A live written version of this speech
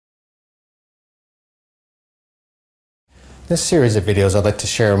this series of videos, I'd like to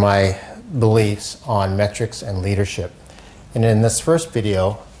share my beliefs on metrics and leadership. And in this first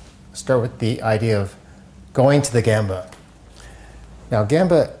video, start with the idea of going to the Gemba. Now,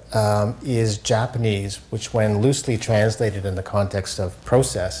 Gemba is Japanese, which when loosely translated in the context of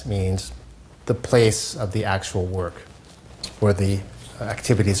process means the place of the actual work where the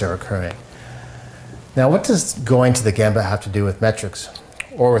activities are occurring. Now, what does going to the Gemba have to do with metrics,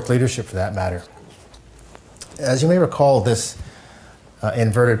 or with leadership for that matter? As you may recall, this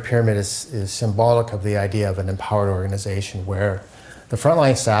inverted pyramid is symbolic of the idea of an empowered organization where the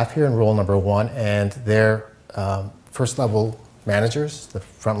frontline staff here in role number 1 and their first level managers, the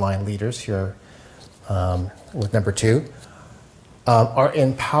frontline leaders here with number 2, are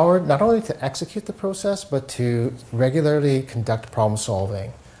empowered not only to execute the process, but to regularly conduct problem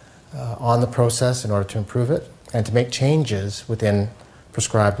solving on the process in order to improve it and to make changes within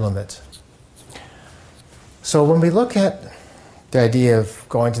prescribed limits. So when we look at the idea of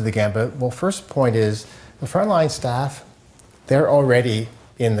going to the Gemba, well, first point is the frontline staff, they're already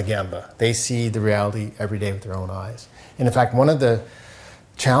in the Gemba. They see the reality every day with their own eyes. And in fact, one of the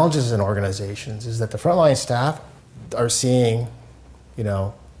challenges in organizations is that the frontline staff are seeing,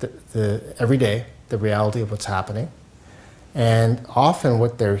 every day, the reality of what's happening. And often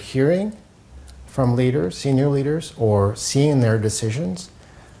what they're hearing from leaders, senior leaders, or seeing their decisions,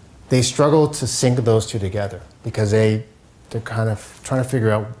 they struggle to sync those two together because they're kind of trying to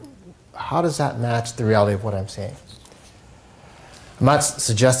figure out how does that match the reality of what I'm saying. I'm not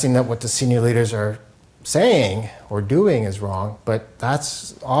suggesting that what the senior leaders are saying or doing is wrong, but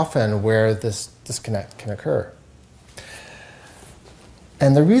that's often where this disconnect can occur.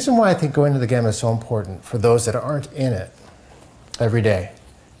 And the reason why I think going to the Gemba is so important for those that aren't in it every day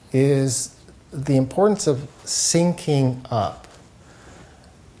is the importance of syncing up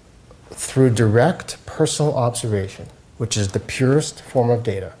through direct personal observation, which is the purest form of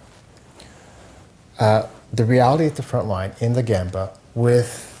data, the reality at the front line in the Gemba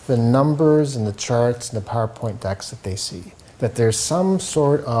with the numbers and the charts and the PowerPoint decks that they see. That there's some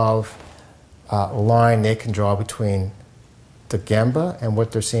sort of line they can draw between the Gemba and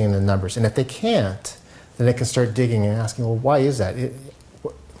what they're seeing in the numbers. And if they can't, then they can start digging and asking, well, why is that?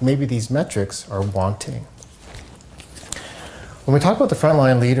 Maybe these metrics are wanting. When we talk about the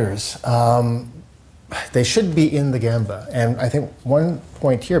frontline leaders, they should be in the Gemba. And I think one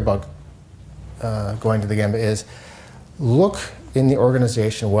point here about going to the Gemba is look in the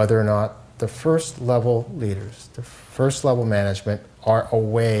organization whether or not the first level leaders, the first level management are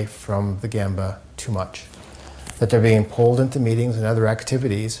away from the Gemba too much. That they're being pulled into meetings and other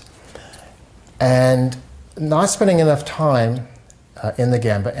activities and not spending enough time in the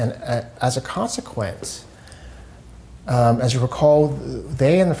Gemba. And as a consequence, as you recall,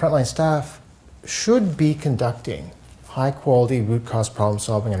 they and the frontline staff should be conducting high-quality root cause problem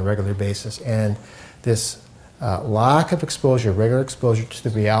solving on a regular basis. And this lack of exposure, regular exposure to the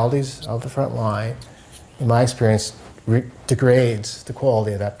realities of the front line, in my experience, degrades the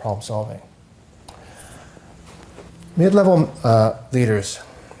quality of that problem solving. Mid-level leaders,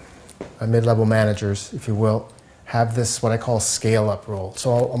 mid-level managers, if you will, have this what I call scale-up role.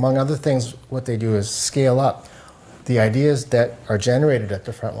 So among other things, what they do is scale up the ideas that are generated at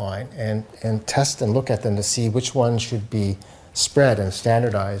the front line and test and look at them to see which ones should be spread and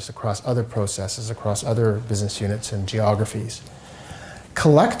standardized across other processes, across other business units and geographies.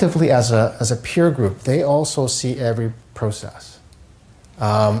 Collectively, as a peer group, they also see every process.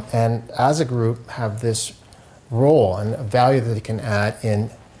 And as a group, have this role and value that they can add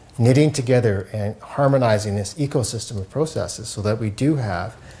in knitting together and harmonizing this ecosystem of processes so that we do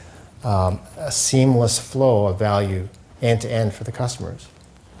have a seamless flow of value end-to-end for the customers.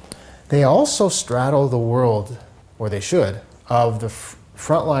 They also straddle the world, or they should, of the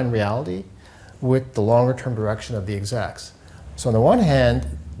frontline reality with the longer-term direction of the execs. So on the one hand,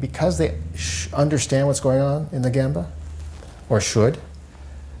 because they understand what's going on in the Gemba, or should,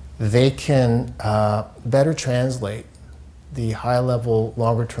 they can better translate the high-level,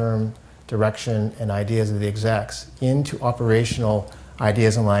 longer-term direction and ideas of the execs into operational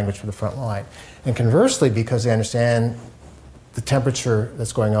ideas and language for the front line. And conversely, because they understand the temperature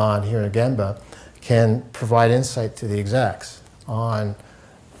that's going on here in Gemba, can provide insight to the execs on,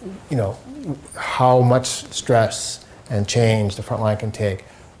 how much stress and change the front line can take.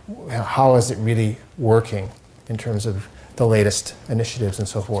 How is it really working in terms of the latest initiatives and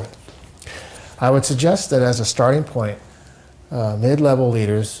so forth. I would suggest that as a starting point, mid-level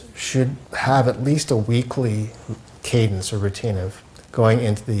leaders should have at least a weekly cadence or routine of going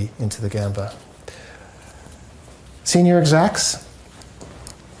into the Gemba. Senior execs,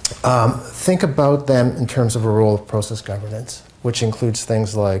 Think about them in terms of a role of process governance, which includes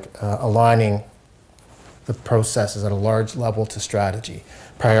things like aligning the processes at a large level to strategy,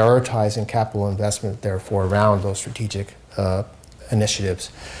 prioritizing capital investment, therefore, around those strategic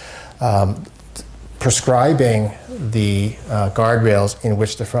initiatives, prescribing the guardrails in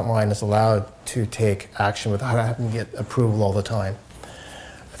which the front line is allowed to take action without having to get approval all the time.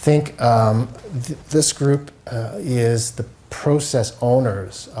 I think this group is the process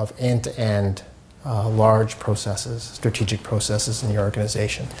owners of end-to-end large processes, strategic processes in the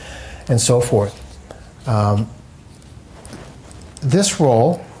organization, and so forth. This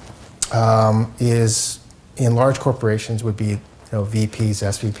role is, in large corporations, would be VPs,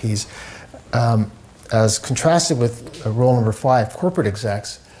 SVPs, as contrasted with role number 5, corporate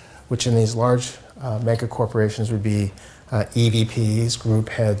execs, which in these large mega corporations would be EVPs, group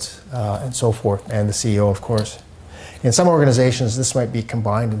heads, and so forth, and the CEO, of course. In some organizations, this might be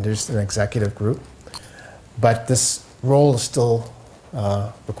combined into just an executive group, but this role is still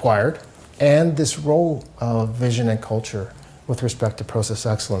required, and this role of vision and culture with respect to process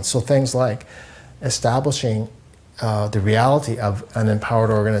excellence. So things like establishing the reality of an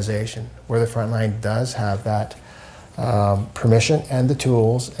empowered organization where the front line does have that permission and the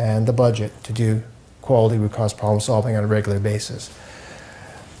tools and the budget to do quality root cause problem solving on a regular basis.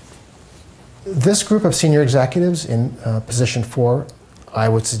 This group of senior executives in position 4, I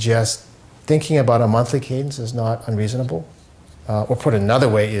would suggest thinking about a monthly cadence is not unreasonable. Or put another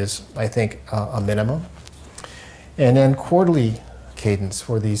way is, I think, a minimum. And then quarterly cadence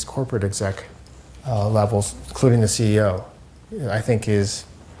for these corporate exec levels, including the CEO, I think is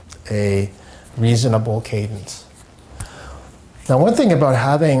a reasonable cadence. Now, one thing about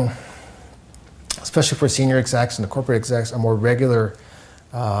having, especially for senior execs and the corporate execs, a more regular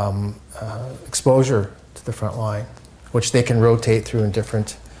exposure to the front line, which they can rotate through in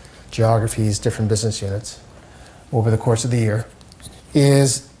different geographies, different business units over the course of the year,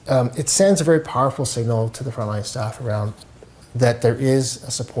 is it sends a very powerful signal to the frontline staff around that there is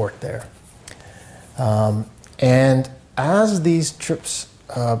a support there. And as these trips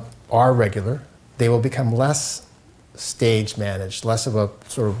are regular, they will become less stage managed, less of a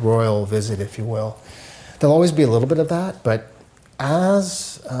sort of royal visit, if you will. There'll always be a little bit of that, but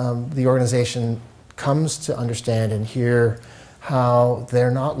as the organization comes to understand and hear how they're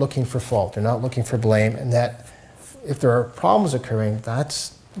not looking for fault, they're not looking for blame, and that if there are problems occurring,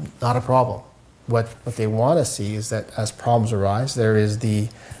 that's not a problem. What they want to see is that as problems arise, there is the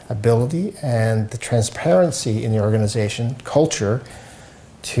ability and the transparency in the organization culture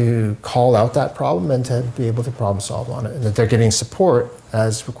to call out that problem and to be able to problem solve on it, and that they're getting support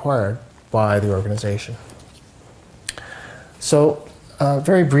as required by the organization. So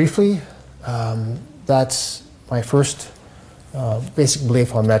very briefly, that's my first basic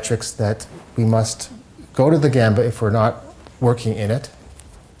belief on metrics, that we must go to the Gemba if we're not working in it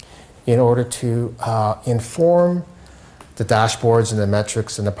in order to inform the dashboards and the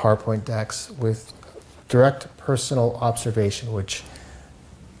metrics and the PowerPoint decks with direct personal observation, which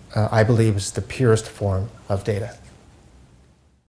I believe is the purest form of data.